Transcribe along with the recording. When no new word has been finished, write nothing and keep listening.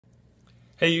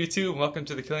Hey YouTube, welcome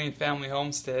to the Killian Family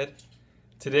Homestead.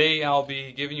 Today I'll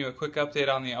be giving you a quick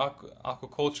update on the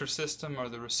aquaculture system, or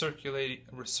the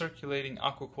recirculating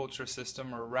aquaculture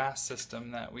system, or RAS system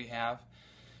that we have.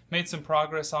 Made some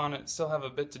progress on it, still have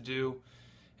a bit to do,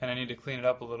 and I need to clean it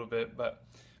up a little bit, but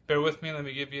bear with me, let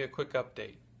me give you a quick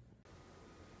update.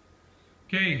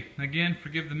 Okay, again,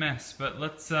 forgive the mess, but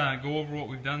let's go over what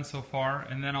we've done so far,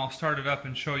 and then I'll start it up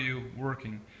and show you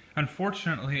working.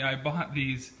 Unfortunately, I bought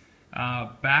these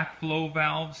backflow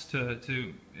valves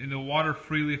the water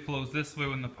freely flows this way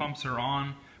when the pumps are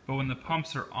on, but when the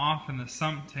pumps are off in the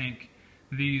sump tank,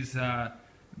 these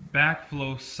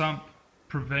backflow sump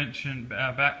prevention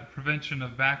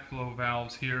of backflow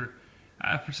valves here,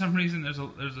 for some reason there's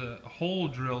a hole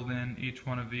drilled in each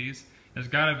one of these. There's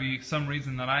got to be some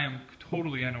reason that I am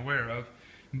totally unaware of,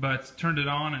 but turned it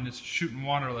on and it's shooting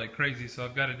water like crazy, so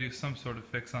I've got to do some sort of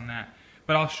fix on that.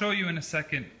 But I'll show you in a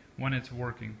second when it's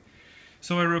working.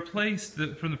 So I replaced,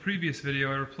 from the previous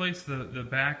video, I replaced the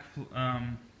back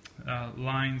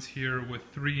lines here with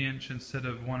 3" instead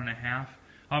of 1.5.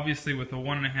 Obviously with the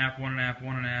 1.5, 1.5,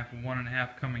 1.5, and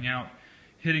 1.5 coming out,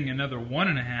 hitting another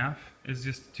 1.5 is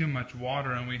just too much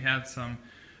water, and we had some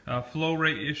flow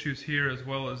rate issues here, as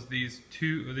well as these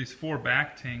 4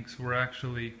 back tanks were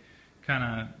actually kind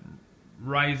of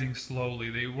rising slowly.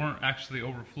 They weren't actually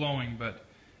overflowing, but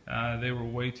they were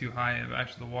way too high.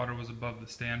 Actually, the water was above the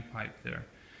standpipe there.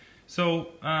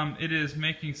 So it is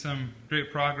making some great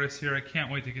progress here. I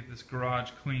can't wait to get this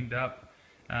garage cleaned up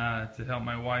to help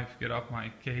my wife get off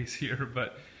my case here.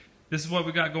 But this is what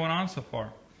we got going on so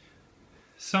far.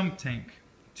 Sump tank,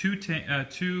 two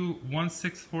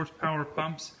 1/6 horsepower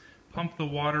pumps pump the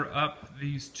water up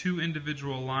these 2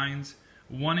 individual lines.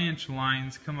 1"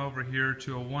 lines come over here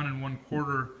to a 1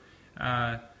 1/4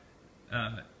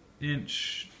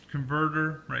 inch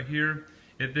converter right here.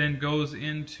 It then goes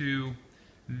into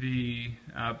the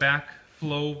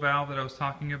backflow valve that I was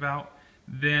talking about.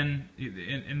 Then,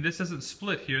 and this isn't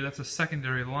split here, that's a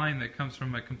secondary line that comes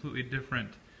from a completely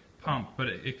different pump, but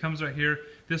it comes right here.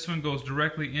 This one goes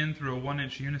directly in through a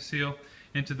 1" uniseal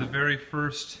into the very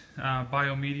first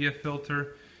biomedia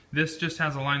filter. This just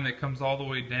has a line that comes all the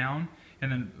way down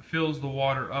and then fills the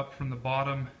water up from the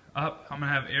bottom up. I'm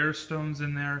going to have air stones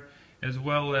in there, as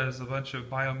well as a bunch of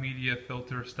biomedia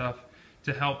filter stuff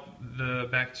to help the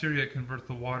bacteria convert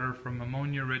the water from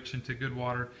ammonia rich into good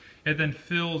water. It then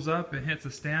fills up and hits a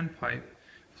standpipe,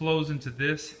 flows into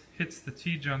this, hits the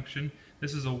T-junction.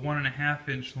 This is a 1.5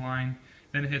 inch line,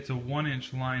 then it hits a 1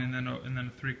 inch line, and then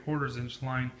a 3/4 inch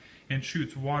line, and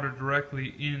shoots water directly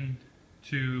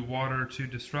into water to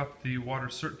disrupt the water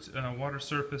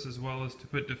surface, as well as to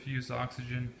put diffused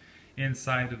oxygen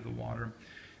inside of the water.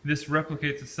 This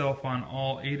replicates itself on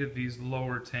all 8 of these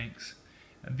lower tanks.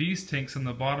 These tanks on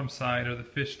the bottom side are the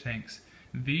fish tanks.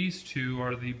 These 2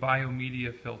 are the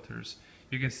biomedia filters.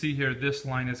 You can see here this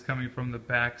line is coming from the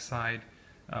back side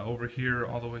over here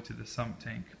all the way to the sump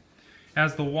tank.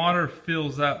 As the water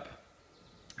fills up,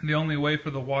 the only way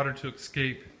for the water to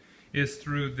escape is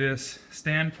through this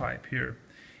standpipe here.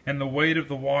 And the weight of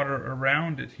the water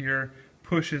around it here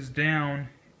pushes down,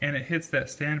 and it hits that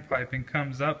standpipe and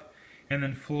comes up and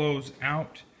then flows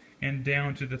out and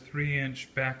down to the 3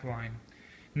 inch back line.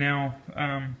 Now,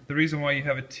 the reason why you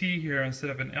have a T here instead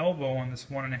of an elbow on this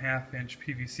 1.5 inch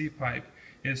PVC pipe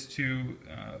is to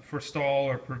forestall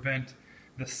or prevent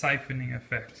the siphoning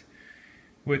effect,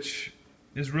 which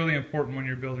is really important when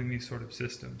you're building these sort of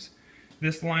systems.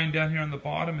 This line down here on the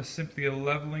bottom is simply a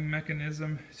leveling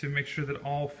mechanism to make sure that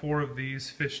all 4 of these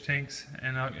fish tanks,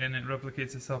 and it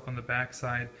replicates itself on the back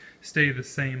side, stay the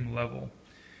same level.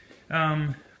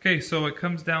 Okay, so it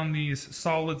comes down these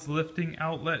solids lifting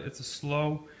outlet. It's a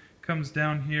slow, comes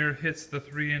down here, hits the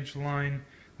 3 inch line.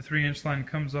 The 3 inch line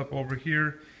comes up over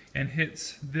here and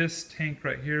hits this tank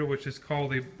right here, which is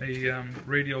called a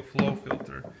radial flow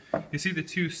filter. You see the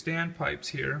 2 standpipes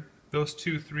here, those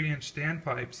 2 3 inch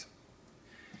standpipes.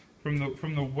 From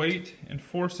the weight and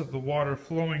force of the water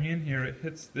flowing in here, it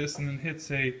hits this and then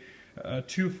hits a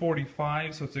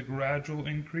 245, so it's a gradual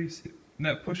increase. And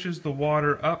that pushes the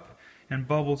water up and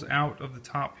bubbles out of the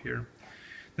top here.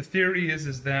 The theory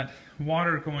is that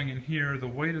water going in here, the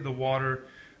weight of the water,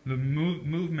 the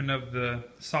movement of the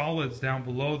solids down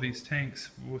below these tanks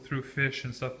through fish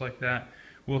and stuff like that,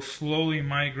 will slowly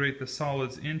migrate the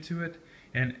solids into it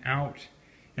and out,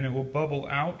 and it will bubble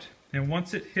out. And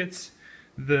once it hits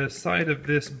the side of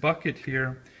this bucket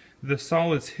here, the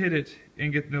solids hit it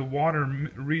and get the water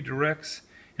redirects,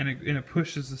 and it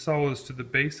pushes the solids to the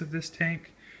base of this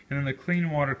tank, and then the clean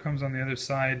water comes on the other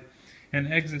side and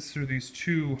exits through these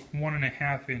 2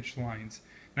 1.5 inch lines.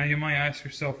 Now you might ask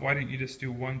yourself, why didn't you just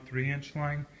do one 3-inch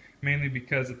line? Mainly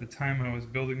because at the time I was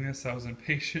building this I was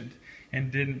impatient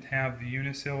and didn't have the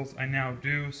unisills. I now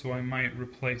do, so I might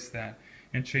replace that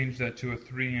and change that to a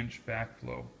 3-inch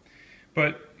backflow.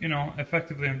 But you know,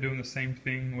 effectively I'm doing the same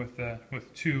thing with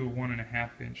two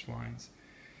 1.5-inch lines.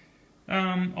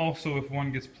 Also, if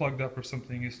one gets plugged up or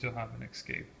something, you still have an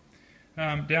escape.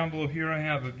 Down below here I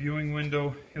have a viewing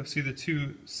window. You'll see the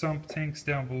two sump tanks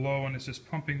down below, and it's just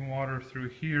pumping water through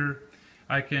here.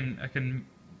 I can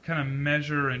kind of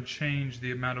measure and change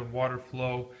the amount of water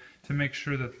flow to make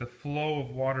sure that the flow of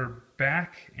water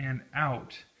back and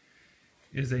out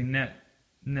is a net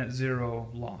zero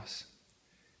loss,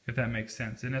 if that makes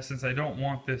sense. In essence, I don't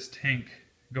want this tank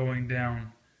going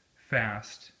down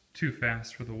fast, too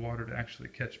fast for the water to actually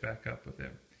catch back up with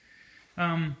it.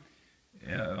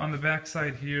 On the back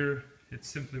side here, it's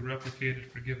simply replicated,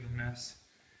 forgive the mess,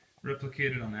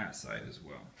 replicated on that side as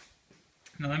well.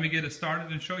 Now let me get it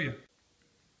started and show you.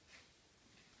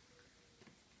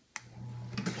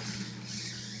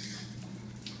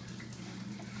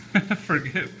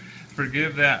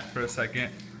 Forgive that for a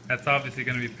second. That's obviously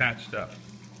going to be patched up.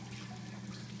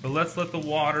 But let's let the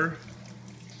water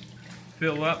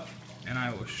fill up and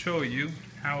I will show you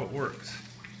how it works.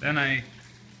 Then I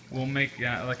will make,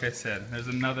 like I said, there's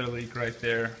another leak right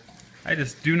there. I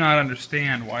just do not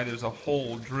understand why there's a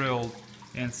hole drilled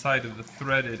inside of the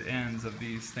threaded ends of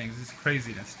these things. It's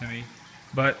craziness to me.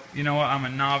 But you know what, I'm a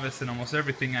novice in almost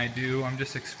everything I do. I'm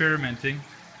just experimenting.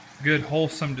 Good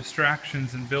wholesome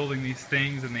distractions in building these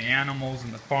things and the animals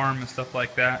and the farm and stuff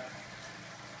like that.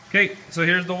 Okay, so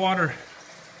here's the water.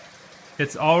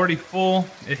 It's already full.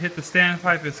 It hit the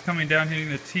standpipe. It's coming down, hitting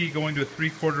the T, going to a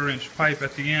 3/4-inch pipe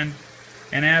at the end.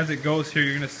 And as it goes here,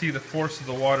 you're going to see the force of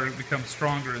the water become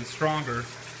stronger and stronger.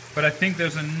 But I think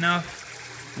there's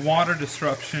enough water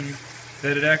disruption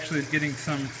that it actually is getting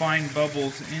some fine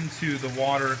bubbles into the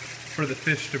water for the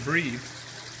fish to breathe.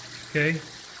 Okay?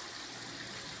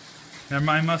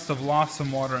 Now I must have lost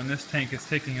some water in this tank. It's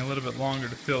taking a little bit longer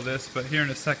to fill this, but here in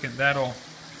a second that'll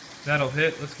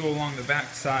hit. Let's go along the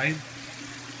back side.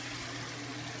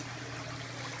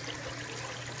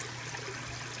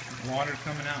 Water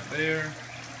coming out there.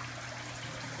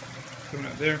 Coming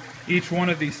out there. Each one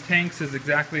of these tanks is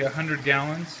exactly 100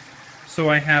 gallons. So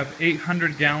I have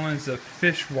 800 gallons of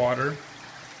fish water.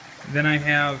 Then I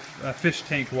have fish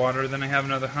tank water. Then I have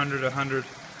another 100, 100,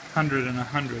 100, and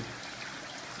 100.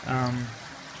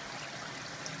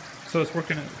 So it's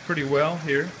working pretty well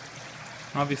here.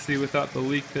 Obviously without the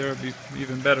leak there it'd be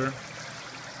even better.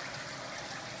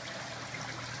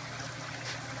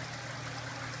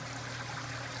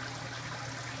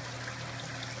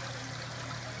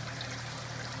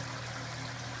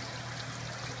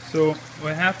 So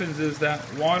what happens is that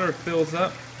water fills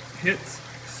up, hits,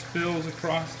 spills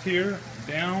across here,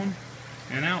 down,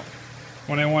 and out.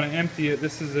 When I want to empty it,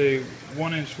 this is a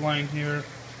 1-inch line here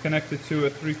connected to a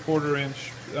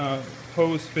 3/4-inch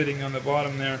hose fitting on the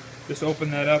bottom there. Just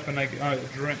open that up and I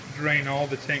drain all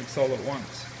the tanks all at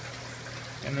once.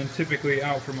 And then typically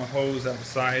out from a hose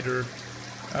outside, or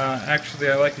actually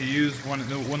I like to use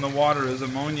when the water is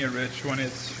ammonia rich, when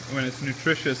it's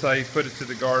nutritious, I put it to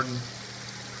the garden.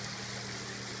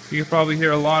 You can probably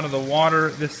hear a lot of the water.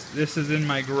 This is in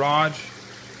my garage,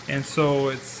 and so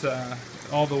it's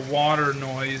all the water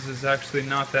noise is actually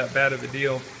not that bad of a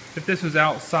deal. If this was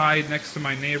outside next to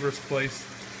my neighbor's place,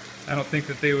 I don't think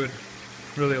that they would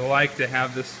really like to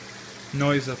have this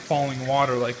noise of falling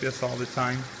water like this all the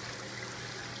time.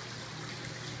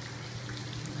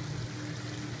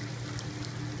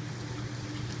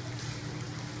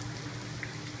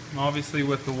 Obviously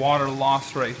with the water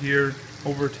loss right here,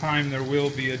 over time there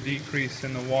will be a decrease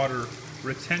in the water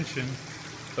retention,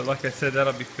 but like I said,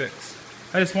 that'll be fixed.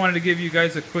 I just wanted to give you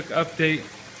guys a quick update.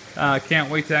 Can't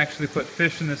wait to actually put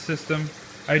fish in the system.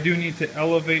 I do need to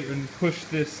elevate and push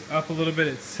this up a little bit.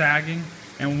 It's sagging,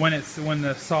 and when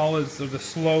the solids or the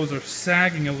slows are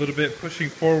sagging a little bit, pushing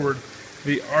forward,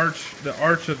 the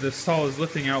arch of this solids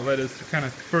lifting outlet is kind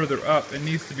of further up. It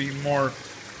needs to be more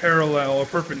parallel or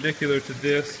perpendicular to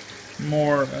this,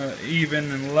 more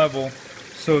even and level,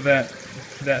 so that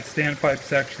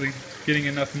standpipe's actually getting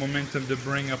enough momentum to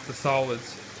bring up the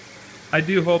solids. I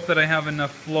do hope that I have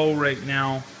enough flow right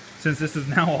now, since this is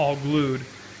now all glued,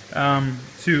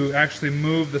 to actually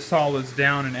move the solids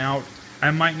down and out.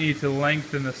 I might need to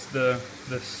lengthen the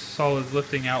solids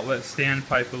lifting outlet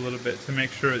standpipe a little bit to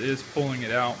make sure it is pulling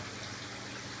it out.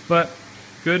 But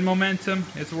good momentum,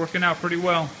 it's working out pretty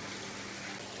well.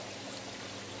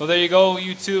 Well, there you go,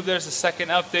 YouTube. There's a second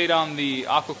update on the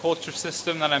aquaculture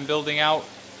system that I'm building out.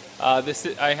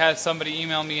 I had somebody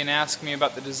email me and ask me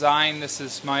about the design. This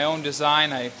is my own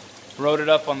design. I wrote it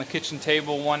up on the kitchen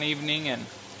table one evening, and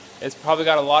it's probably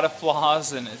got a lot of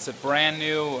flaws, and it's a brand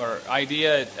new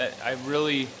idea. I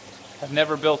really have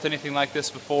never built anything like this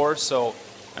before, so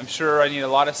I'm sure I need a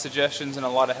lot of suggestions and a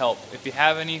lot of help. If you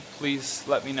have any, please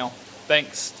let me know.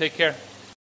 Thanks. Take care.